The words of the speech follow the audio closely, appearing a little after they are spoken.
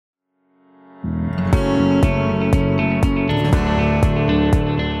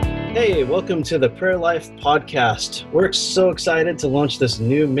Hey, welcome to the Prayer Life Podcast. We're so excited to launch this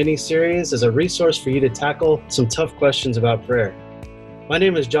new mini-series as a resource for you to tackle some tough questions about prayer. My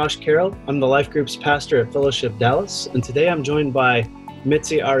name is Josh Carroll. I'm the Life Group's pastor at Fellowship Dallas, and today I'm joined by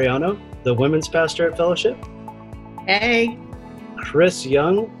Mitzi Ariano, the women's pastor at Fellowship. Hey. Chris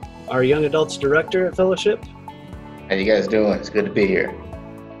Young, our young adults director at Fellowship. How you guys doing? It's good to be here.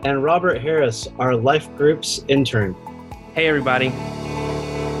 And Robert Harris, our Life Group's intern. Hey, everybody.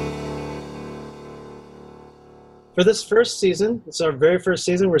 For this first season, it's our very first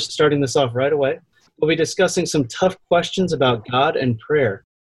season, we're starting this off right away. We'll be discussing some tough questions about God and prayer.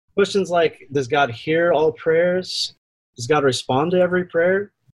 Questions like, does God hear all prayers? Does God respond to every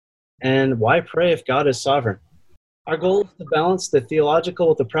prayer? And why pray if God is sovereign? Our goal is to balance the theological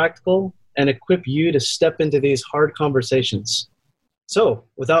with the practical and equip you to step into these hard conversations. So,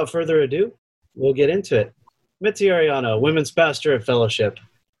 without further ado, we'll get into it. Mitzi Ariano, women's pastor at Fellowship.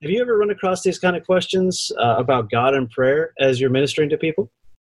 Have you ever run across these kind of questions about God and prayer as you're ministering to people?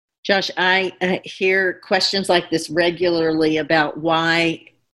 Josh, I hear questions like this regularly about why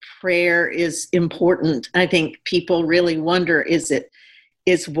prayer is important. I think people really wonder,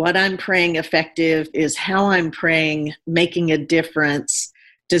 is what I'm praying effective? Is how I'm praying making a difference?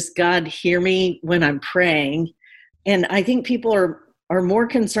 Does God hear me when I'm praying? And I think people are more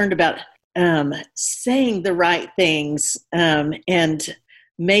concerned about saying the right things and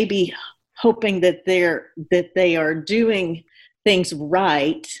maybe hoping that they are doing things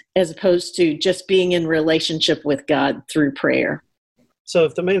right, as opposed to just being in relationship with God through prayer. So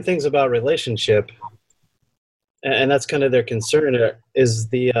if the main thing's about relationship, and that's kind of their concern, is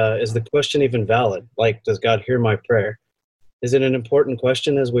the question even valid? Like, does God hear my prayer? Is it an important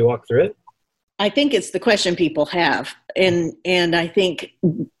question as we walk through it? I think it's the question people have. And I think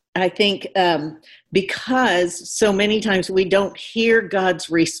because so many times we don't hear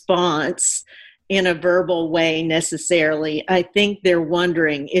God's response in a verbal way necessarily, I think they're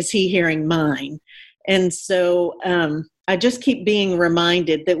wondering, is he hearing mine? And so I just keep being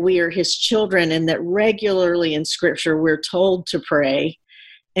reminded that we are his children and that regularly in Scripture we're told to pray.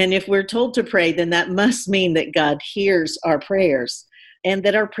 And if we're told to pray, then that must mean that God hears our prayers and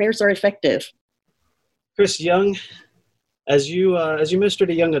that our prayers are effective. Chris Young, as you minister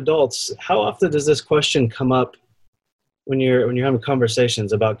to young adults, how often does this question come up when you're having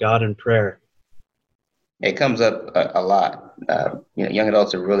conversations about God and prayer? It comes up a lot. Young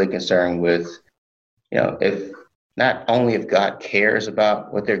adults are really concerned with, if not only if God cares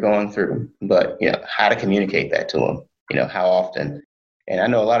about what they're going through, but how to communicate that to them. How often. And I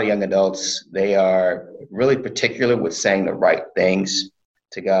know a lot of young adults, they are really particular with saying the right things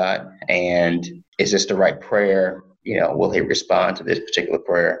to God, and is this the right prayer? Will he respond to this particular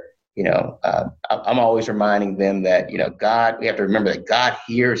prayer? I'm always reminding them that, God, we have to remember that God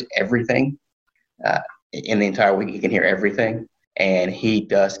hears everything in the entire week. He can hear everything, and he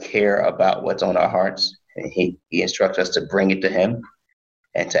does care about what's on our hearts. And he instructs us to bring it to him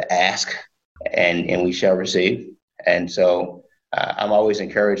and to ask, and we shall receive. And so I'm always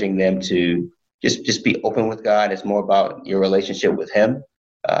encouraging them to just be open with God. It's more about your relationship with him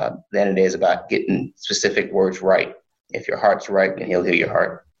than it is about getting specific words right. If your heart's right, then he'll hear your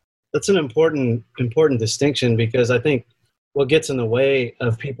heart. That's an important distinction, because I think what gets in the way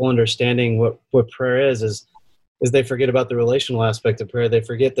of people understanding what prayer is they forget about the relational aspect of prayer. They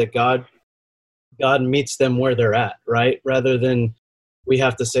forget that God meets them where they're at, right? Rather than we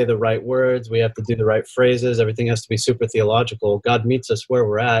have to say the right words, we have to do the right phrases, everything has to be super theological. God meets us where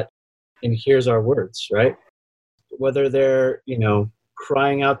we're at and hears our words, right? Whether they're,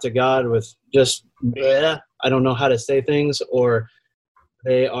 crying out to God with just, I don't know how to say things, or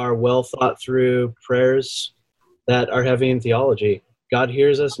they are well thought through prayers that are heavy in theology. God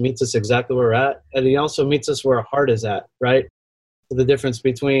hears us, meets us exactly where we're at, and he also meets us where our heart is at, right? So the difference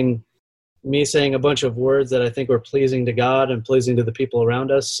between me saying a bunch of words that I think are pleasing to God and pleasing to the people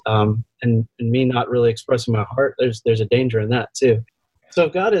around us, and me not really expressing my heart, there's a danger in that too. So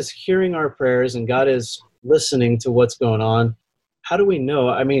if God is hearing our prayers and God is listening to what's going on, how do we know?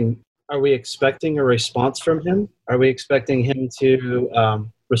 I mean, are we expecting a response from him? Are we expecting him to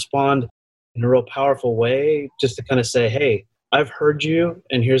respond in a real powerful way, just to kind of say, hey, I've heard you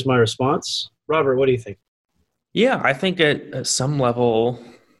and here's my response? Robert, what do you think? Yeah, I think at some level,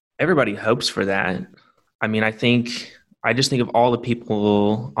 everybody hopes for that. I mean, I just think of all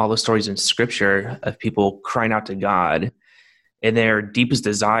the stories in Scripture of people crying out to God, and their deepest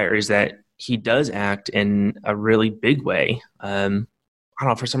desire is that he does act in a really big way. I don't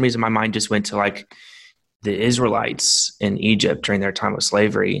know, for some reason my mind just went to the Israelites in Egypt during their time of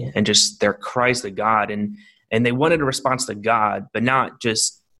slavery, and just their cries to God. And they wanted a response to God, but not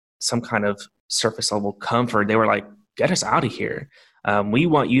just some kind of surface level comfort. They were like, get us out of here. We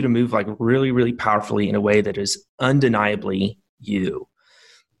want you to move like really, really powerfully in a way that is undeniably you.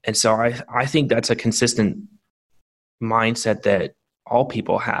 And so I think that's a consistent mindset that all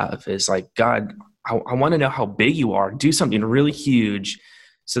people have, is like, God, I want to know how big you are. Do something really huge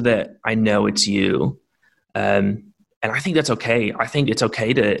so that I know it's you. And I think that's okay. I think it's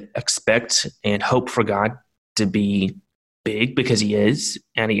okay to expect and hope for God to be big, because he is,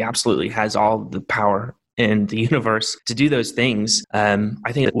 and he absolutely has all the power in the universe to do those things.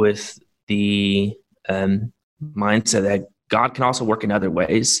 I think that with the mindset that God can also work in other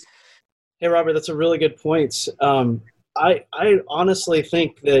ways. Hey, Robert, that's a really good point. I honestly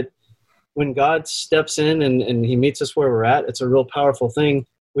think that when God steps in and he meets us where we're at, it's a real powerful thing.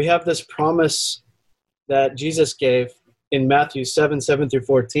 We have this promise that Jesus gave in Matthew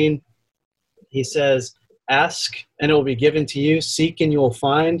 7:7-14. He says, ask and it will be given to you. Seek and you will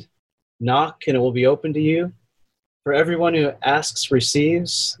find. Knock and it will be open to you. For everyone who asks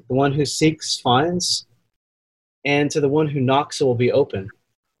receives. The one who seeks finds. And to the one who knocks it will be open.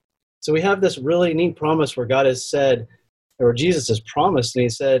 So we have this really neat promise where God has said, or Jesus has promised, and he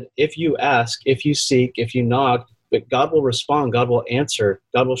said, if you ask, if you seek, if you knock, but God will respond, God will answer,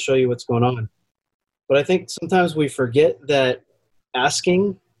 God will show you what's going on. But I think sometimes we forget that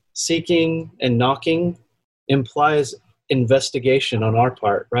asking, seeking, and knocking implies investigation on our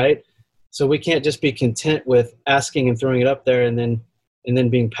part, right? So we can't just be content with asking and throwing it up there and then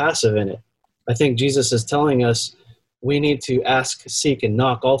being passive in it. I think Jesus is telling us we need to ask, seek, and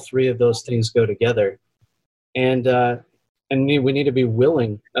knock. All three of those things go together. And we need to be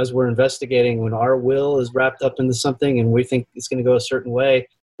willing as we're investigating. When our will is wrapped up into something and we think it's going to go a certain way,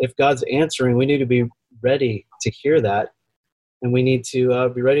 if God's answering, we need to be ready to hear that, and we need to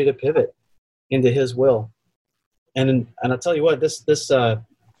be ready to pivot into his will. And I'll tell you what, this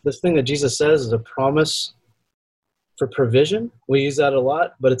thing that Jesus says is a promise for provision. We use that a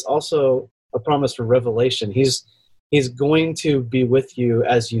lot, but it's also a promise for revelation. He's going to be with you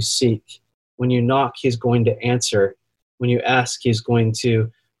as you seek. When you knock, he's going to answer. When you ask, he's going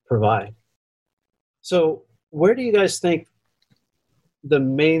to provide. So where do you guys think the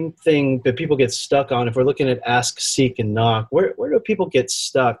main thing that people get stuck on, if we're looking at ask, seek, and knock, where do people get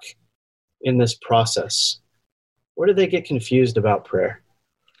stuck in this process? Where do they get confused about prayer?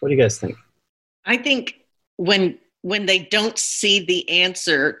 What do you guys think? I think when they don't see the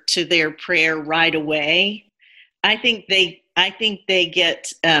answer to their prayer right away, I think they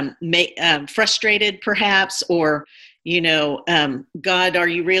get frustrated, perhaps, or God, are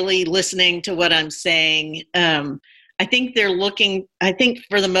you really listening to what I'm saying? I think they're looking. I think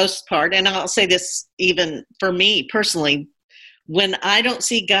for the most part, and I'll say this even for me personally, when I don't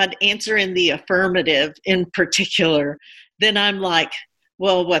see God answer in the affirmative, in particular, then I'm like,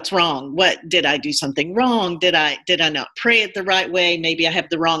 well, what's wrong? What did I do something wrong? Did I not pray it the right way? Maybe I have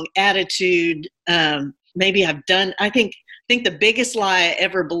the wrong attitude. Maybe I've done. I think the biggest lie I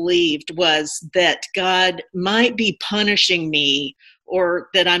ever believed was that God might be punishing me, or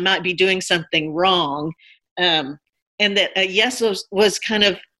that I might be doing something wrong, and that a yes was kind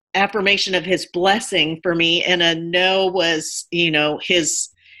of affirmation of his blessing for me, and a no was his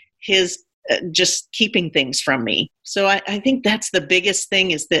just keeping things from me. So I think that's the biggest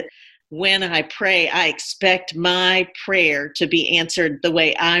thing, is that when I pray, I expect my prayer to be answered the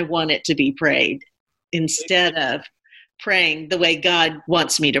way I want it to be prayed, instead of praying the way God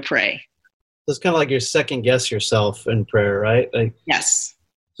wants me to pray. So it's kind of like you second guess yourself in prayer, right? Like, Yes.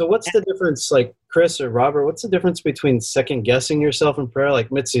 So what's the difference, like Chris or Robert, what's the difference between second guessing yourself in prayer? Like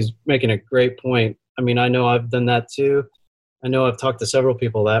Mitzi's making a great point. I mean, I know I've done that too. I know I've talked to several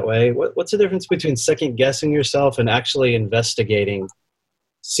people that way. What's the difference between second guessing yourself and actually investigating,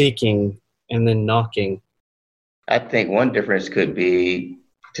 seeking, and then knocking? I think one difference could be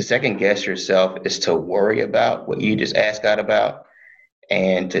to second guess yourself is to worry about what you just asked God about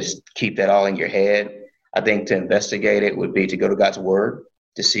and to keep that all in your head. I think to investigate it would be to go to God's word,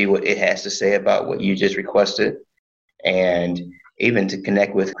 to see what it has to say about what you just requested, and even to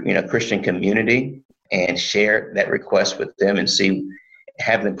connect with Christian community and share that request with them and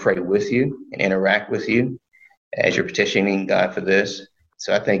have them pray with you and interact with you as you're petitioning God for this.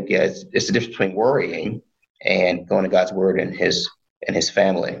 So I think it's the difference between worrying and going to God's word and his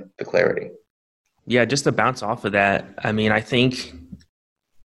family for clarity. Yeah, just to bounce off of that, I mean, I think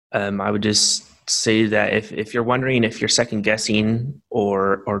I would just say that if you're wondering if you're second guessing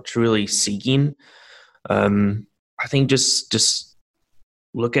or truly seeking, I think just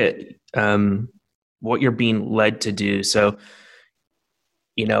look at what you're being led to do. So,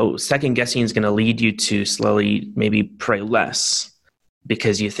 second guessing is going to lead you to slowly maybe pray less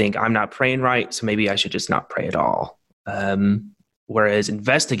because you think I'm not praying right, so maybe I should just not pray at all. Whereas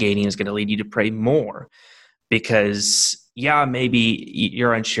investigating is going to lead you to pray more because, maybe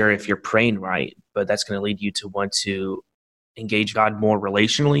you're unsure if you're praying right, but that's going to lead you to want to engage God more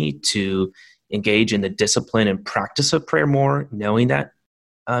relationally, to engage in the discipline and practice of prayer more, knowing that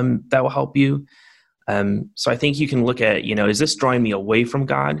that will help you. So I think you can look at, is this drawing me away from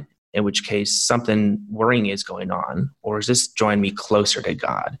God? In which case something worrying is going on, or is this drawing me closer to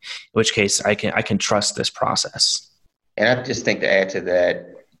God? In which case I can trust this process. And I just think to add to that,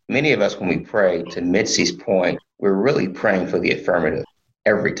 many of us, when we pray, to Mitzi's point, we're really praying for the affirmative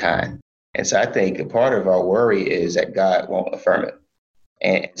every time. And so I think a part of our worry is that God won't affirm it.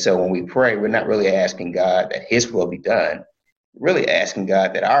 And so when we pray, we're not really asking God that his will be done, really asking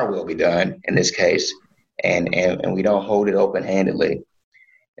God that our will be done in this case, and we don't hold it open-handedly.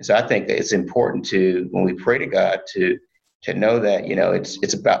 And so I think that it's important to, when we pray to God, to know that,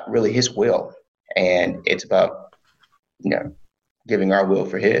 it's about really his will, and it's about, giving our will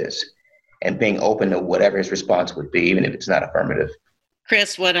for his and being open to whatever his response would be, even if it's not affirmative.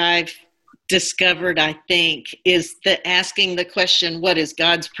 Chris, what I've discovered, I think, is that asking the question, what is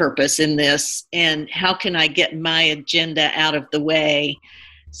God's purpose in this? And how can I get my agenda out of the way?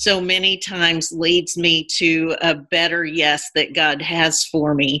 So many times leads me to a better yes that God has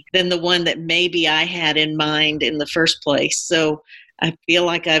for me than the one that maybe I had in mind in the first place. So I feel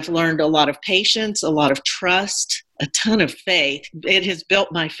like I've learned a lot of patience, a lot of trust, a ton of faith. It has built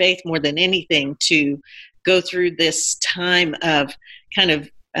my faith more than anything to go through this time of kind of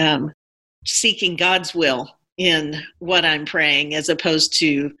seeking God's will in what I'm praying, as opposed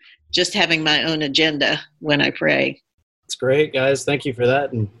to just having my own agenda when I pray. It's great, guys. Thank you for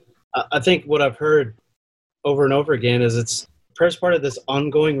that. And I think what I've heard over and over again is prayer's part of this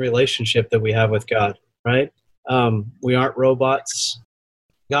ongoing relationship that we have with God, right? We aren't robots.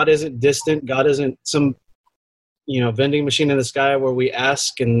 God isn't distant. God isn't some, vending machine in the sky where we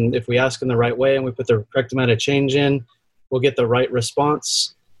ask, and if we ask in the right way and we put the correct amount of change in, we'll get the right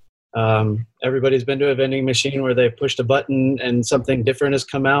response. Everybody's been to a vending machine where they pushed a button and something different has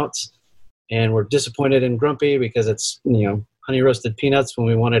come out, and we're disappointed and grumpy because it's, honey roasted peanuts when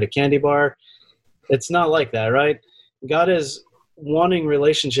we wanted a candy bar. It's not like that, right? God is wanting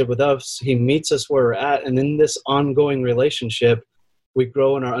relationship with us. He meets us where we're at, and in this ongoing relationship, we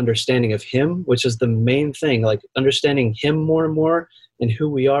grow in our understanding of him, which is the main thing. Like understanding him more and more and who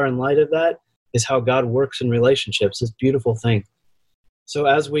we are in light of that is how God works in relationships. It's a beautiful thing. So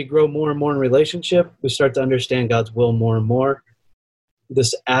as we grow more and more in relationship, we start to understand God's will more and more.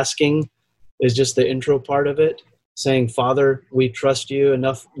 This asking is just the intro part of it, saying, Father, we trust you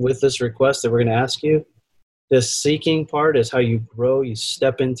enough with this request that we're going to ask you. This seeking part is how you grow. You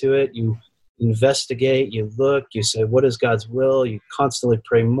step into it. You investigate. You look. You say, what is God's will? You constantly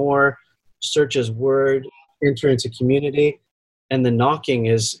pray more, search his word, enter into community. And the knocking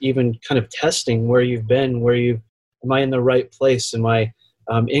is even kind of testing where you've been, am I in the right place? Am I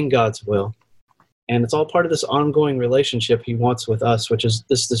in God's will? And it's all part of this ongoing relationship he wants with us, which is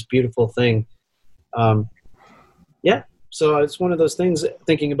this beautiful thing. So it's one of those things,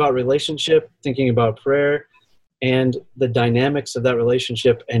 thinking about relationship, thinking about prayer, and the dynamics of that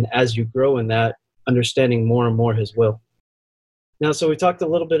relationship. And as you grow in that, understanding more and more his will. Now, so we talked a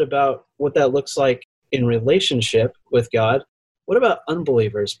little bit about what that looks like in relationship with God. What about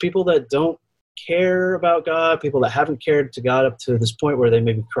unbelievers? People that don't care about God, people that haven't cared to God up to this point where they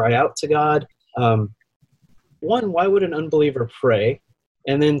maybe cry out to God. One, why would an unbeliever pray?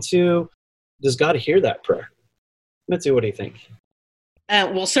 And then two, does God hear that prayer? Mitzi, what do you think?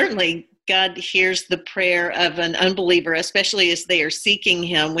 Well, certainly God hears the prayer of an unbeliever, especially as they are seeking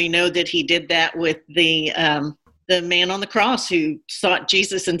him. We know that he did that with the man on the cross who sought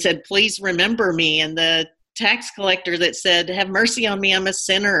Jesus and said, please remember me. And the tax collector that said, have mercy on me, I'm a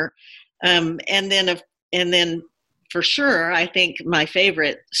sinner. And then for sure, I think my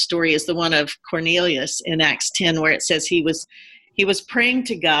favorite story is the one of Cornelius in Acts 10, where it says he was praying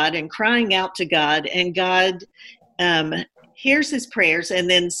to God and crying out to God, and God hears his prayers and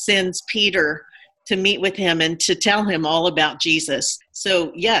then sends Peter to meet with him and to tell him all about Jesus.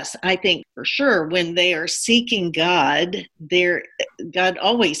 So yes, I think for sure when they are seeking God, God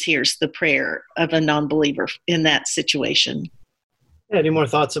always hears the prayer of a non-believer in that situation. Yeah, any more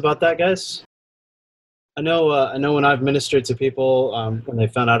thoughts about that, guys? I know when I've ministered to people, when they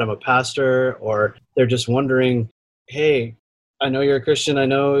found out I'm a pastor, or they're just wondering, hey, I know you're a Christian. I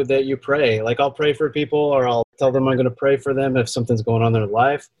know that you pray. Like, I'll pray for people, or I'll tell them I'm going to pray for them if something's going on in their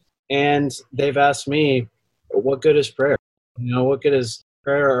life. and they've asked me, what good is prayer? What good is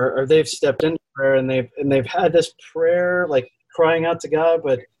prayer? Or they've stepped into prayer and they've had this prayer, like crying out to God,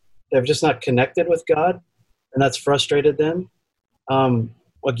 but they've just not connected with God, and that's frustrated them.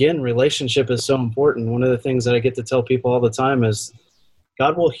 Again, relationship is so important. One of the things that I get to tell people all the time is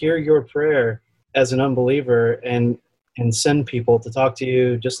God will hear your prayer as an unbeliever and send people to talk to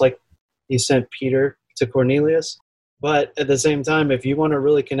you, just like he sent Peter to Cornelius. But at the same time, if you want to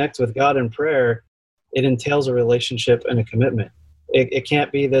really connect with God in prayer, it entails a relationship and a commitment. It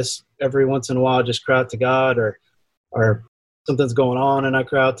can't be this every once in a while just cry out to God, or something's going on and I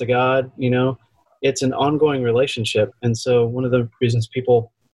cry out to God. It's an ongoing relationship. And so one of the reasons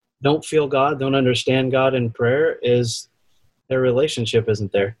people don't feel God, don't understand God in prayer, is their relationship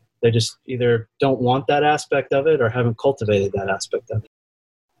isn't there. They just either don't want that aspect of it or haven't cultivated that aspect of it.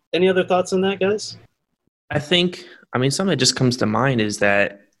 Any other thoughts on that, guys? I think, something that just comes to mind is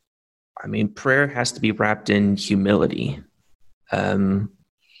that, prayer has to be wrapped in humility.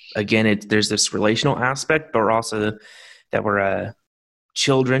 Again, there's this relational aspect, but also that we're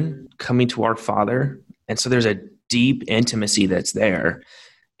children coming to our Father. And so there's a deep intimacy that's there.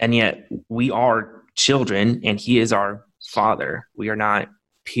 And yet we are children and he is our Father. We are not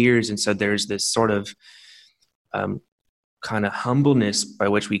peers. And so there's this sort of kind of humbleness by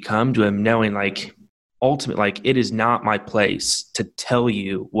which we come to him, knowing ultimately, it is not my place to tell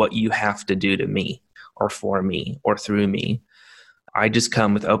you what you have to do to me or for me or through me. I just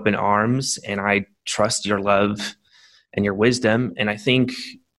come with open arms and I trust your love and your wisdom. And I think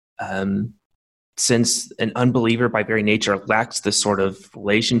since an unbeliever by very nature lacks this sort of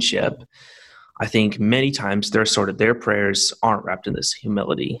relationship, I think many times their prayers aren't wrapped in this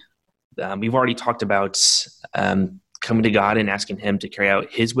humility. We've already talked about coming to God and asking him to carry out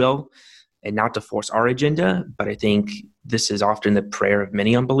his will and not to force our agenda. But I think this is often the prayer of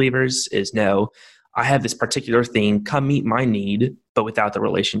many unbelievers is, no, I have this particular thing, come meet my need, but without the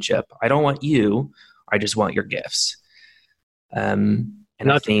relationship. I don't want you, I just want your gifts. And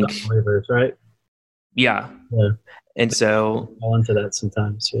not I think unbelievers, right? Yeah. Yeah. And so fall into that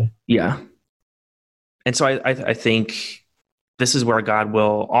sometimes. Yeah. Yeah. And so I think this is where God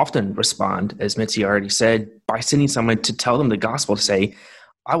will often respond, as Mitzi already said, by sending someone to tell them the gospel, to say,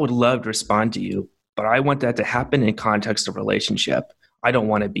 I would love to respond to you, but I want that to happen in context of relationship. I don't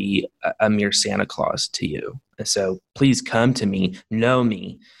want to be a mere Santa Claus to you. And so please come to me, know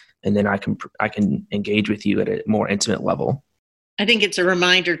me, and then I can engage with you at a more intimate level. I think it's a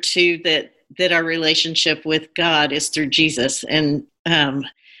reminder too that our relationship with God is through Jesus. And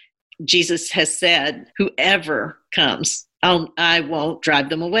Jesus has said, whoever comes, I won't drive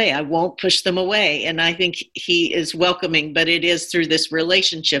them away. I won't push them away. And I think he is welcoming, but it is through this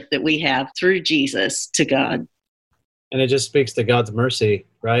relationship that we have through Jesus to God. And it just speaks to God's mercy,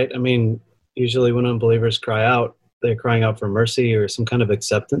 right? Usually when unbelievers cry out, they're crying out for mercy or some kind of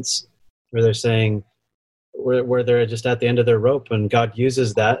acceptance, where they're saying, where they're just at the end of their rope, and God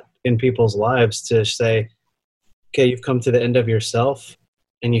uses that in people's lives to say, okay, you've come to the end of yourself,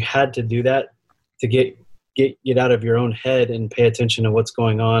 and you had to do that to get out of your own head and pay attention to what's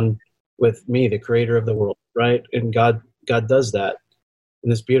going on with me, the creator of the world, right? And God does that in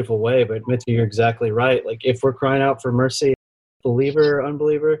this beautiful way. But Mitzi, you're exactly right. If we're crying out for mercy, believer or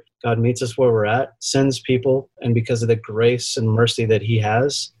unbeliever, God meets us where we're at, sends people, and because of the grace and mercy that he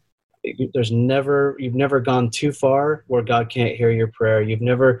has, you've never gone too far where God can't hear your prayer. You've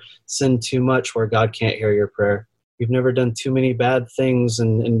never sinned too much where God can't hear your prayer. You've never done too many bad things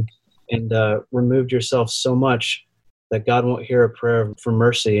and removed yourself so much that God won't hear a prayer for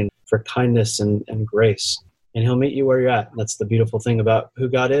mercy and for kindness and grace. And he'll meet you where you're at. That's the beautiful thing about who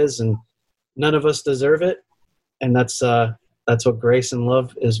God is, and none of us deserve it. And that's what grace and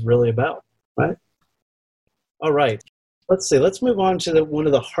love is really about, right? All right. Let's see. Let's move on to one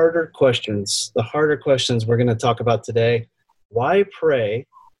of the harder questions. The harder questions we're going to talk about today. Why pray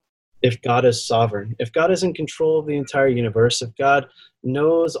if God is sovereign? If God is in control of the entire universe, if God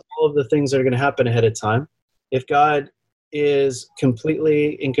knows all of the things that are going to happen ahead of time, if God is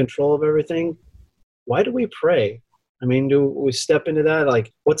completely in control of everything, why do we pray? Do we step into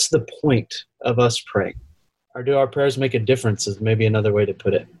that? What's the point of us praying? Or do our prayers make a difference is maybe another way to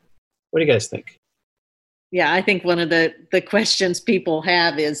put it. What do you guys think? Yeah, I think one of the questions people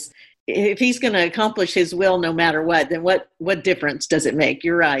have is, if he's going to accomplish his will no matter what, then what difference does it make?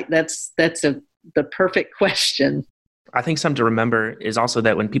 You're right. That's the perfect question. I think something to remember is also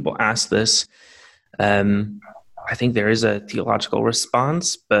that when people ask this, I think there is a theological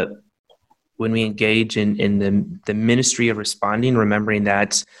response, but when we engage in the ministry of responding, remembering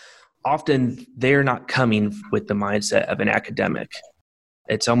that often they're not coming with the mindset of an academic.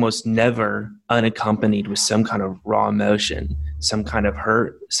 it's almost never unaccompanied with some kind of raw emotion, some kind of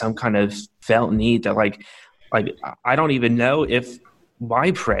hurt, some kind of felt need that like I don't even know if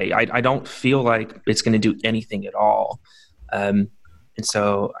why pray. I don't feel like it's going to do anything at all. And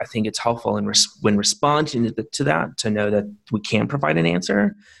so I think it's helpful when responding to that, to know that we can provide an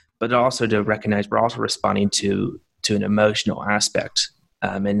answer, but also to recognize we're also responding to an emotional aspect,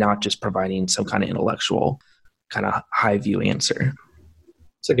 and not just providing some kind of intellectual kind of high view answer.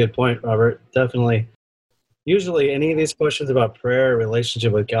 That's a good point, Robert. Definitely. Usually any of these questions about prayer,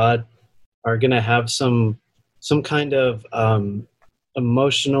 relationship with God, are going to have some kind of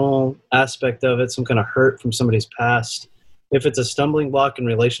emotional aspect of it, some kind of hurt from somebody's past. If it's a stumbling block in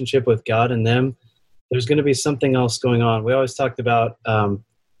relationship with God and them, there's going to be something else going on. We always talked about,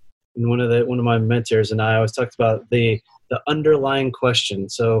 one of my mentors and I always talked about the underlying question.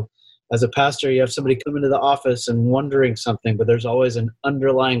 So as a pastor, you have somebody come into the office and wondering something, but there's always an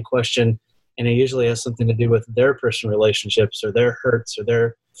underlying question, and it usually has something to do with their personal relationships or their hurts or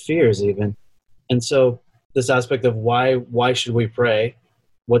their fears even. And so this aspect of why should we pray?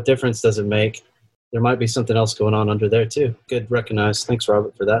 What difference does it make? There might be something else going on under there too. Good recognize. Thanks,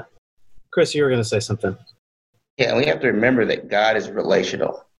 Robert, for that. Chris, you were going to say something. Yeah, we have to remember that God is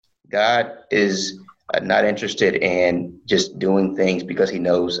relational. God is not interested in just doing things because he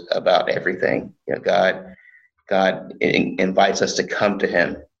knows about everything. God invites us to come to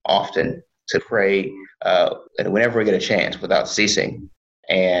him often, to pray whenever we get a chance without ceasing.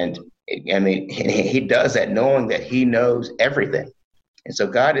 And I mean, he does that knowing that he knows everything. And so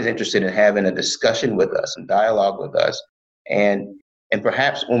God is interested in having a discussion with us and dialogue with us. And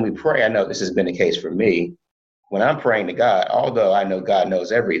perhaps when we pray, I know this has been the case for me, when I'm praying to God, although I know God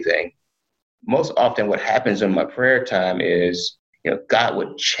knows everything, most often what happens in my prayer time is, God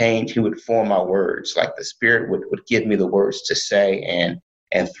would change, he would form my words, like the Spirit would give me the words to say.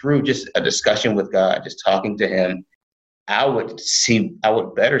 And through just a discussion with God, just talking to him, I would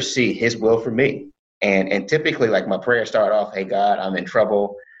better see his will for me. And typically, like, my prayers start off, hey, God, I'm in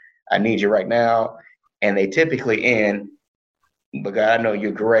trouble. I need you right now. And they typically end, but God, I know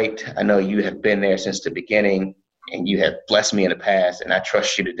you're great. I know you have been there since the beginning, and you have blessed me in the past, and I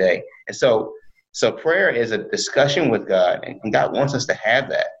trust you today. And so prayer is a discussion with God, and God wants us to have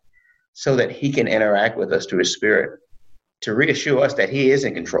that so that he can interact with us through his Spirit, to reassure us that he is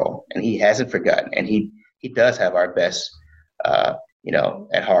in control and he hasn't forgotten, and he does have our best,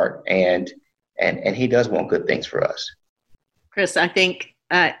 at heart, and he does want good things for us. Chris, I think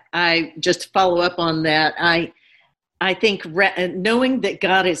I just follow up on that. I think knowing that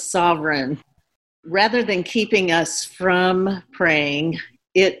God is sovereign, rather than keeping us from praying,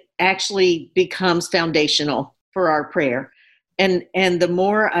 it actually becomes foundational for our prayer. And the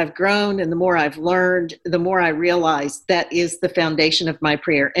more I've grown and the more I've learned, the more I realize that is the foundation of my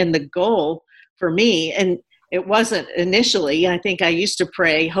prayer. And the goal for me, and it wasn't initially, I think I used to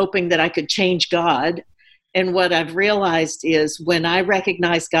pray hoping that I could change God. And what I've realized is when I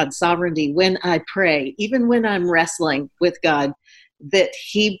recognize God's sovereignty, when I pray, even when I'm wrestling with God, that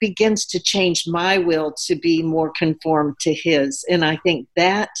he begins to change my will to be more conformed to his. And I think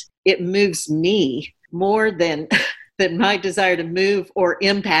that it moves me more than my desire to move or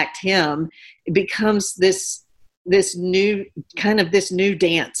impact him. It becomes this new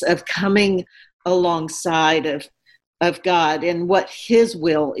dance of coming alongside of God and what his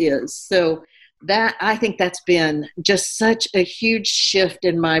will is. So that, I think that's been just such a huge shift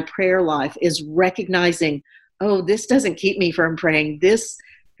in my prayer life, is recognizing, oh, this doesn't keep me from praying. This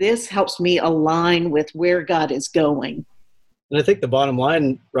helps me align with where God is going. And I think the bottom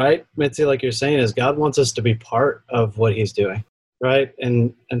line, right, Mitzi, like you're saying, is God wants us to be part of what he's doing, right?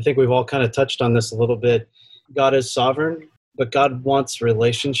 And I think we've all kind of touched on this a little bit. God is sovereign, but God wants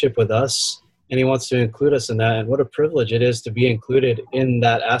relationship with us, and he wants to include us in that. And what a privilege it is to be included in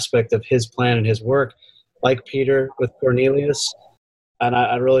that aspect of his plan and his work, like Peter with Cornelius. And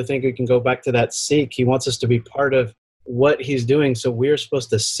I really think we can go back to that seek. He wants us to be part of what he's doing. So we're supposed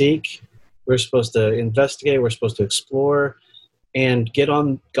to seek, we're supposed to investigate, we're supposed to explore and get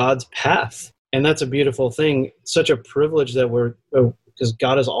on God's path. And that's a beautiful thing. Such a privilege that because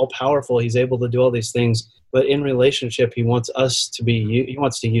God is all powerful. He's able to do all these things. But in relationship, he wants he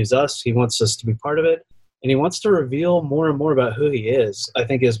wants to use us. He wants us to be part of it. And he wants to reveal more and more about who he is. I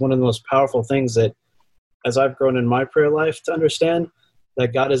think is one of the most powerful things that, as I've grown in my prayer life, to understand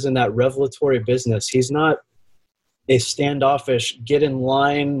that God is in that revelatory business. He's not a standoffish, get in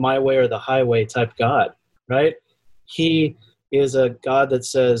line my way or the highway type God, right? He is a God that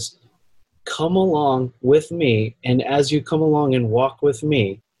says, come along with me, and as you come along and walk with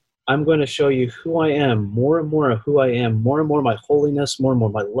me, I'm going to show you who I am, more and more of who I am, more and more of my holiness, more and more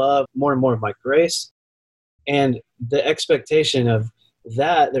of my love, more and more of my grace. And the expectation of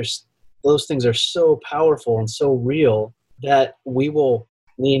that, those things are so powerful and so real that we will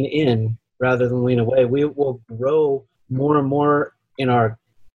lean in rather than lean away. We will grow more and more in our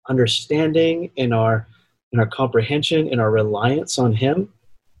understanding, in our comprehension, in our reliance on him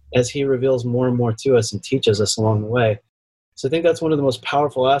as he reveals more and more to us and teaches us along the way. So I think that's one of the most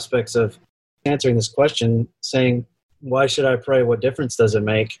powerful aspects of answering this question, saying, why should I pray? What difference does it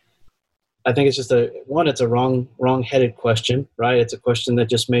make? I think it's just it's a wrong-headed question, right? It's a question that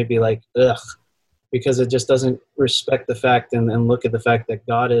just may be like, ugh, because it just doesn't respect the fact and look at the fact that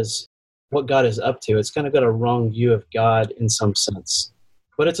God is what God is up to. It's kind of got a wrong view of God in some sense.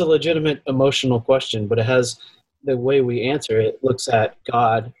 But it's a legitimate emotional question, but it has the way we answer it looks at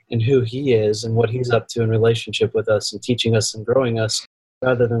God and who he is and what he's up to in relationship with us and teaching us and growing us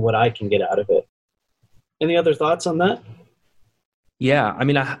rather than what I can get out of it. Any other thoughts on that? Yeah, I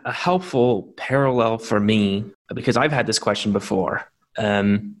mean, a helpful parallel for me, because I've had this question before,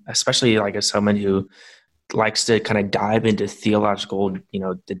 especially like as someone who likes to kind of dive into theological,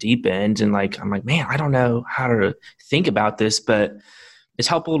 the deep end. And like, I'm like, man, I don't know how to think about this, but it's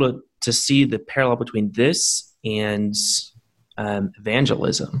helpful to see the parallel between this and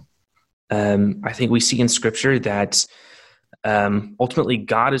evangelism. I think we see in Scripture that ultimately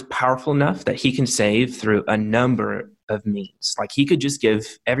God is powerful enough that he can save through a number of means. Like he could just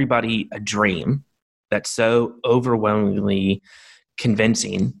give everybody a dream that's so overwhelmingly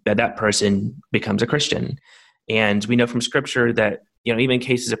convincing that that person becomes a Christian. And we know from Scripture that, even in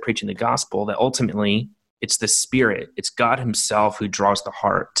cases of preaching the gospel, that ultimately it's the Spirit, it's God himself who draws the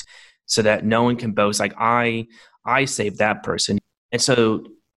heart so that no one can boast like, I saved that person. And so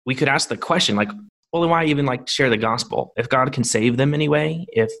we could ask the question like, well, then why even like share the gospel? If God can save them anyway,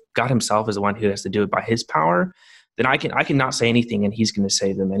 if God himself is the one who has to do it by his power, then I can not say anything and he's going to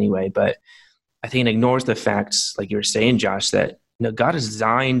save them anyway. But I think it ignores the facts, like you were saying, Josh, that God has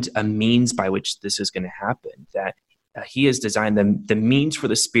designed a means by which this is going to happen, that he has designed the means for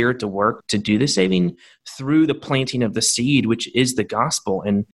the Spirit to work, to do the saving through the planting of the seed, which is the gospel.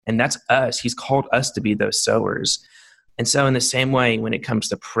 And that's us. He's called us to be those sowers. And so in the same way, when it comes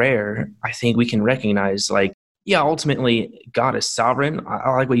to prayer, I think we can recognize ultimately God is sovereign.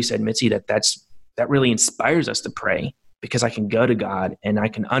 I like what you said, Mitzi, that really inspires us to pray because I can go to God and I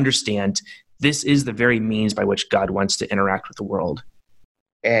can understand this is the very means by which God wants to interact with the world.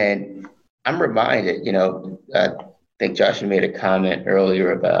 And I'm reminded, I think Josh made a comment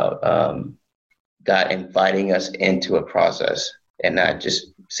earlier about God inviting us into a process and not just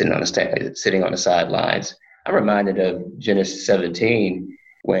sitting on the sidelines. I'm reminded of Genesis 17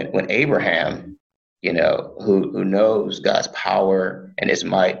 when Abraham, who knows God's power and his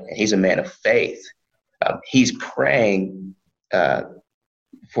might, and he's a man of faith. He's praying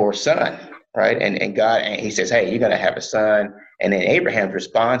for a son, right? And God, and he says, "Hey, you're gonna have a son." And then Abraham's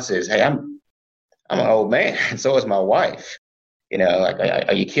response is, "Hey, I'm an old man, and so is my wife.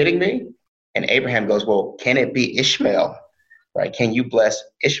 Are you kidding me?" And Abraham goes, "Well, can it be Ishmael? Right? Can you bless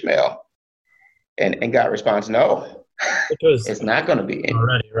Ishmael?" And God responds, "No, it's not going to be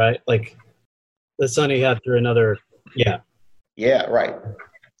already, right? Like the son he had through another, yeah, right,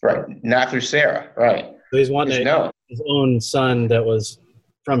 not through Sarah, right? So he's wanting his own son that was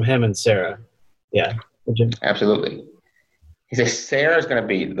from him and Sarah, absolutely." He says Sarah's going to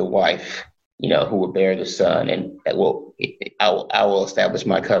be the wife, who will bear the son, and I will establish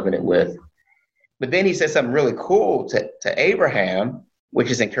my covenant with. But then he says something really cool to Abraham, which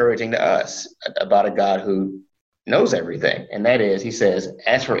is encouraging to us about a God who knows everything. And that is, he says,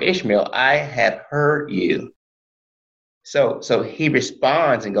 "As for Ishmael, I have heard you." So he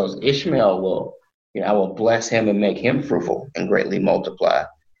responds and goes, Ishmael I will bless him and make him fruitful and greatly multiply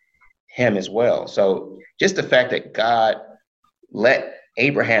him as well. So just the fact that God let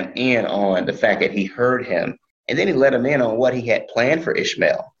Abraham in on the fact that he heard him, and then he let him in on what he had planned for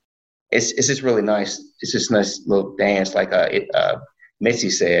Ishmael. It's just really nice. It's just a nice little dance, like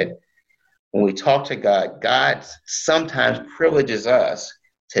Mitzi said. When we talk to God, God sometimes privileges us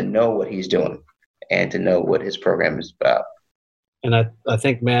to know what he's doing and to know what his program is about. And I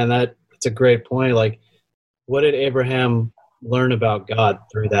think, man, that's a great point. Like, what did Abraham learn about God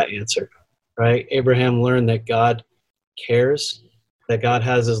through that answer, right? Abraham learned that God cares, that God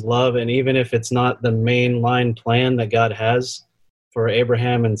has his love, and even if it's not the mainline plan that God has for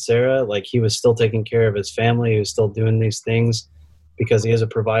Abraham and Sarah, like he was still taking care of his family, he was still doing these things because he is a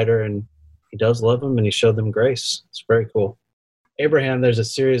provider and he does love them and he showed them grace. It's very cool. Abraham, there's a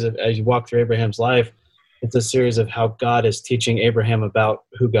series of, as you walk through Abraham's life, It's a series of how God is teaching Abraham about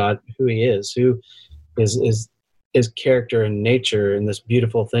who he is, who is his character and nature, and this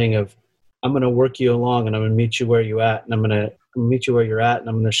beautiful thing of, I'm going to work you along, and I'm going to meet you where you're at, and I'm going to meet you where you're at, and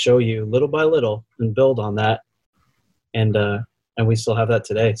I'm going to show you little by little and build on that. And we still have that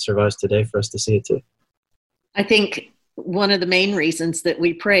today. It survives today for us to see it too. I think one of the main reasons that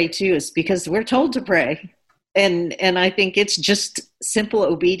we pray too is because we're told to pray. And I think it's just simple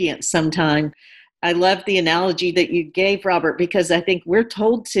obedience sometimes. I love the analogy that you gave, Robert, because I think we're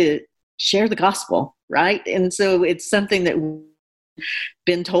told to share the gospel, right? And so it's something that we've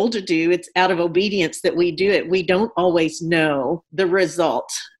been told to do. It's out of obedience that we do it. We don't always know the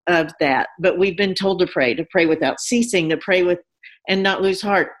result of that, but we've been told to pray without ceasing, to pray with and not lose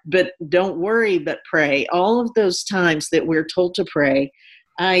heart, but don't worry, but pray. All of those times that we're told to pray,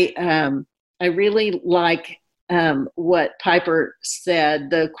 I really like what Piper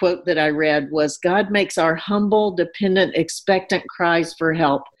said. The quote that I read was, God makes our humble, dependent, expectant cries for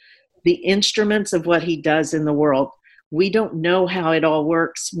help the instruments of what he does in the world. We don't know how it all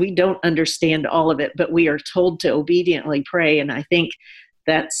works. We don't understand all of it, but we are told to obediently pray. And I think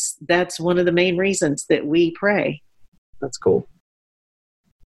that's one of the main reasons that we pray. That's cool.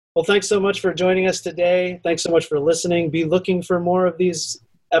 Well, thanks so much for joining us today. Thanks so much for listening. Be looking for more of these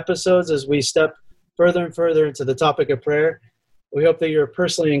episodes as we step further and further into the topic of prayer. We hope that you're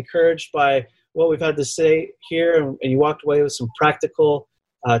personally encouraged by what we've had to say here, and you walked away with some practical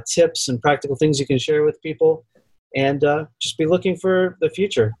tips and practical things you can share with people. And just be looking for the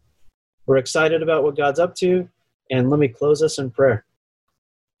future. We're excited about what God's up to. And let me close us in prayer.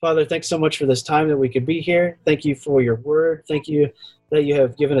 Father, thanks so much for this time that we could be here. Thank you for your word. Thank you that you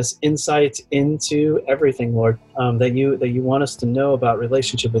have given us insight into everything, Lord, that you want us to know about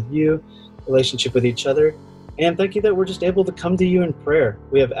relationship with you, relationship with each other. And thank you that we're just able to come to you in prayer.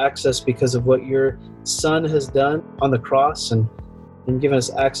 We have access because of what your Son has done on the cross, and given us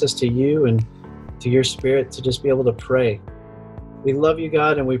access to you and to your Spirit to just be able to pray. We love you,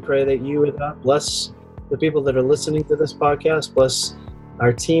 God, and we pray that you would bless the people that are listening to this podcast, bless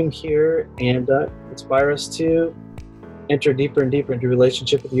our team here, and inspire us to enter deeper and deeper into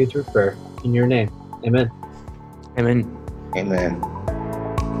relationship with you through prayer. In your name, amen. Amen. Amen.